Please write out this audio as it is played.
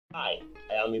Hi,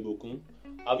 I am Ibukun.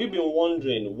 Have you been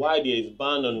wondering why there is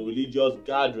ban on religious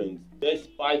gatherings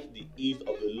despite the ease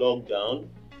of the lockdown?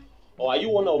 Or are you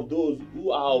one of those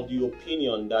who are of the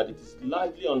opinion that it is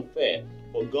largely unfair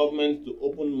for governments to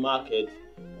open markets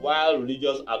while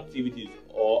religious activities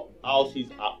or houses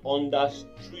are under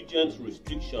stringent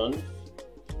restrictions?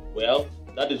 Well,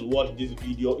 that is what this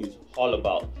video is all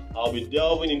about. I'll be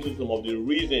delving into some of the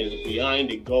reasons behind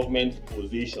the government's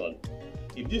position.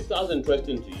 If this sounds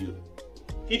interesting to you,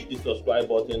 hit the subscribe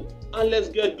button and let's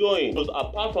get going. Because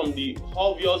apart from the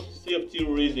obvious safety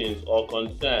reasons or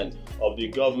concern of the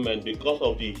government because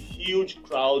of the huge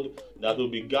crowd that will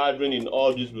be gathering in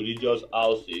all these religious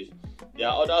houses, there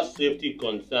are other safety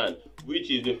concerns, which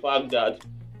is the fact that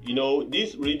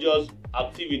these religious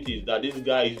activities that these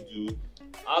guys do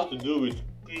has to do with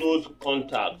close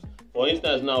contact. For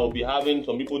instance, now we'll be having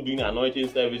some people doing anointing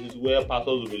services where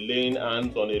pastors will be laying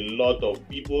hands on a lot of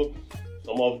people.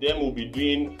 Some of them will be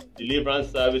doing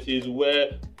deliverance services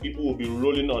where people will be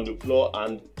rolling on the floor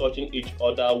and touching each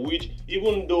other, which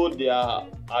even though they are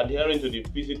adhering to the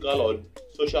physical or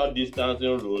social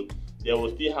distancing rule, they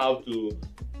will still have to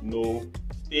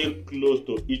stay close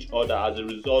to each other as a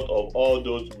result of all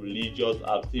those religious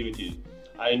activities.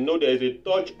 I know there is a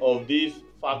touch of this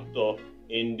factor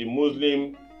in the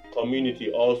Muslim community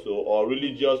also, or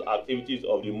religious activities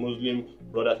of the Muslim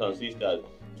brothers and sisters.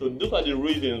 So those are the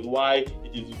reasons why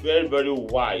it is very, very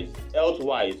wise,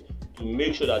 health-wise, to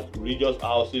make sure that religious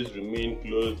houses remain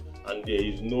closed and there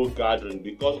is no gathering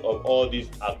because of all these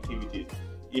activities.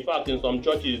 In fact, in some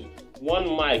churches,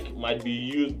 one mic might be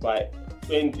used by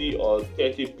 20 or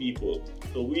 30 people,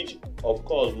 so which of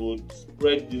course would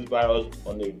spread this virus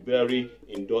on a very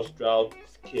industrial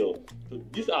scale. So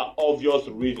these are obvious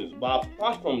reasons, but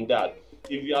apart from that,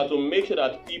 if you are to make sure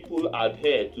that people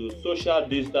adhere to social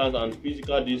distance and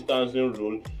physical distancing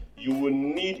rule, you will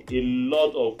need a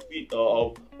lot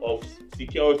of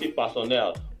security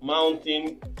personnel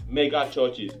mounting mega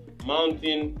churches,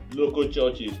 mounting local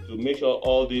churches to make sure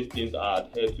all these things are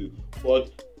adhered to.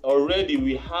 But already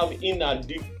we have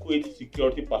inadequate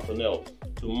security personnel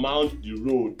to mount the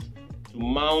road, to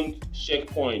mount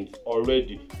checkpoints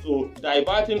already. So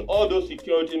diverting all those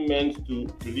security men to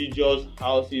religious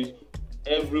houses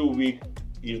every week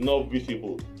is not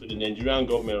visible to the Nigerian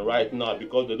government right now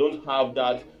because they don't have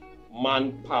that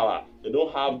manpower. They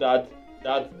don't have that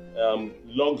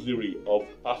luxury of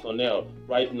personnel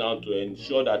right now to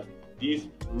ensure that these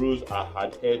rules are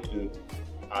adhered to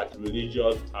at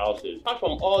religious houses. Apart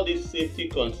from all these safety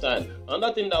concerns,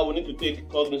 another thing that we need to take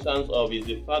cognizance of is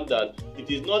the fact that it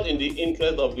is not in the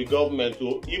interest of the government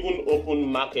to even open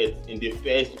markets in the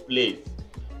first place.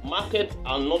 Markets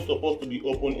are not supposed to be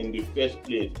open in the first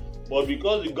place, but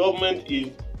because the government is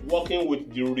working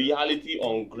with the reality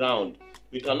on ground,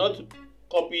 we cannot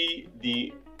copy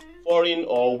the foreign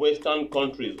or western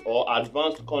countries or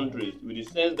advanced countries, with the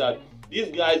sense that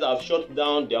these guys have shut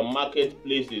down their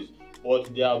marketplaces,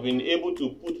 but they have been able to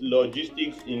put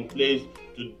logistics in place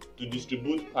to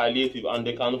distribute palliative, and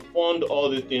they can fund all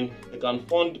these things. They can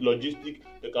fund logistics,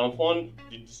 they can fund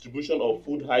the distribution of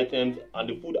food items, and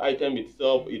the food item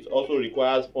itself, it also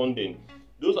requires funding.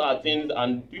 Those are things,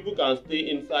 and people can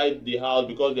stay inside the house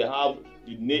because they have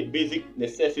the basic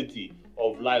necessity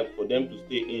of life for them to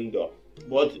stay indoor.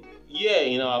 But here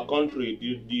in our country,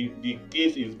 the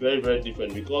case is very, very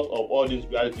different because of all this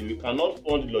reality. We cannot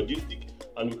fund logistics,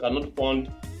 and we cannot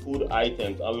fund food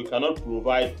items, and we cannot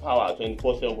provide power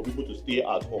 24/7 for people to stay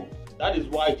at home. That is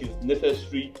why it is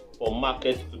necessary for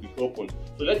markets to be open.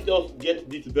 So let's just get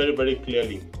this very, very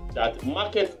clearly, that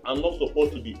markets are not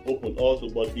supposed to be open also,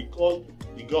 but because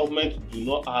the government do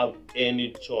not have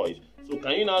any choice. So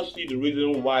can you now see the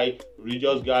reason why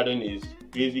religious gathering is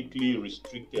basically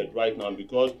restricted right now?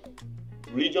 Because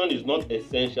religion is not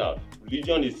essential.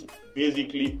 Religion is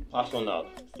basically personal.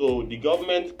 So the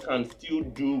government can still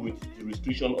do with the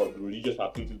restriction of the religious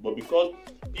activities, but because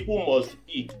people must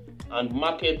eat and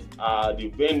markets are the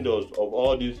vendors of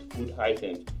all these food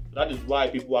items, that is why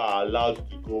people are allowed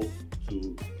to go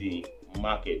to the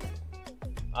market.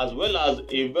 As well as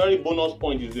a very bonus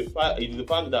point is the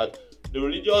fact that the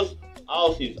religious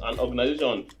houses and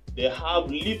organizations, they have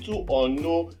little or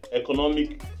no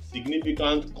economic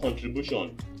significant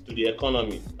contribution to the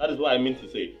economy. That is what I mean to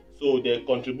say. So they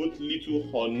contribute little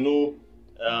or no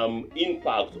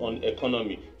impact on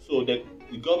economy. So the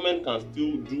government can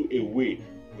still do away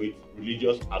with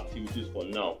religious activities for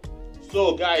now.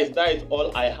 So guys, that is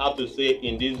all I have to say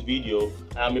in this video.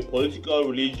 I am a political,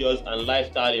 religious and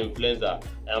lifestyle influencer.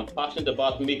 I am passionate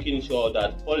about making sure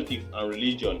that politics and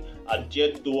religion are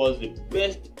geared towards the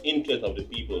best interest of the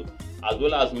people. as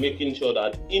well as making sure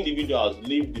that individuals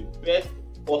live the best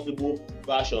possible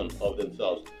version of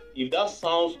themselves. If that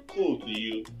sounds cool to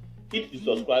you, hit the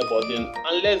subscribe button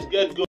and let's get going.